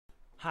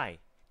Hi,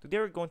 today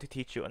we're going to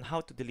teach you on how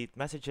to delete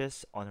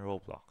messages on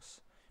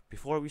Roblox.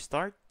 Before we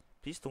start,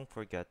 please don't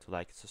forget to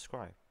like and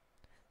subscribe.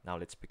 Now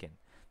let's begin.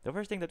 The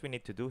first thing that we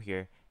need to do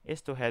here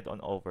is to head on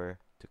over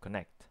to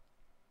Connect.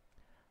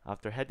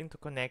 After heading to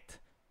Connect,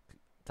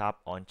 tap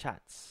on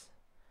Chats.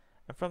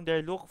 And from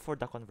there, look for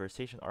the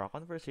conversation or a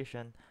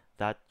conversation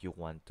that you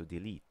want to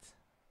delete.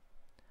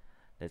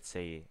 Let's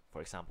say, for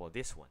example,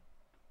 this one.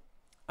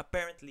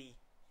 Apparently,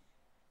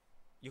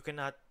 you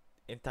cannot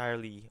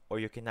entirely or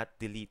you cannot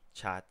delete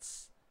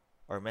chats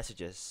or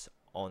messages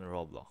on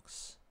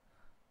Roblox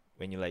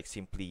when you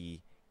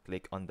simply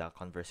click on the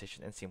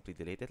conversation and simply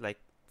delete it, like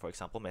for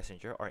example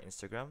Messenger or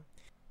Instagram.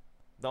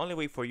 The only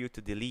way for you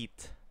to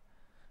delete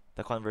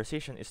the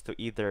conversation is to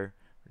either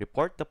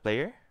report the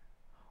player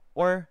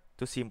or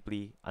to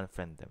simply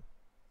unfriend them,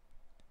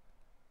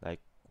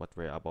 like what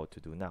we're about to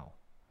do now.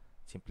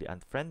 Simply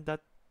unfriend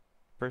that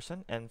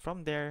person, and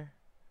from there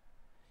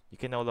you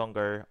can no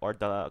longer, or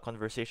the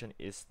conversation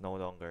is no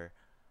longer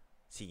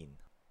seen.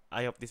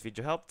 I hope this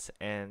video helped,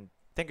 and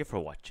thank you for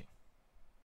watching.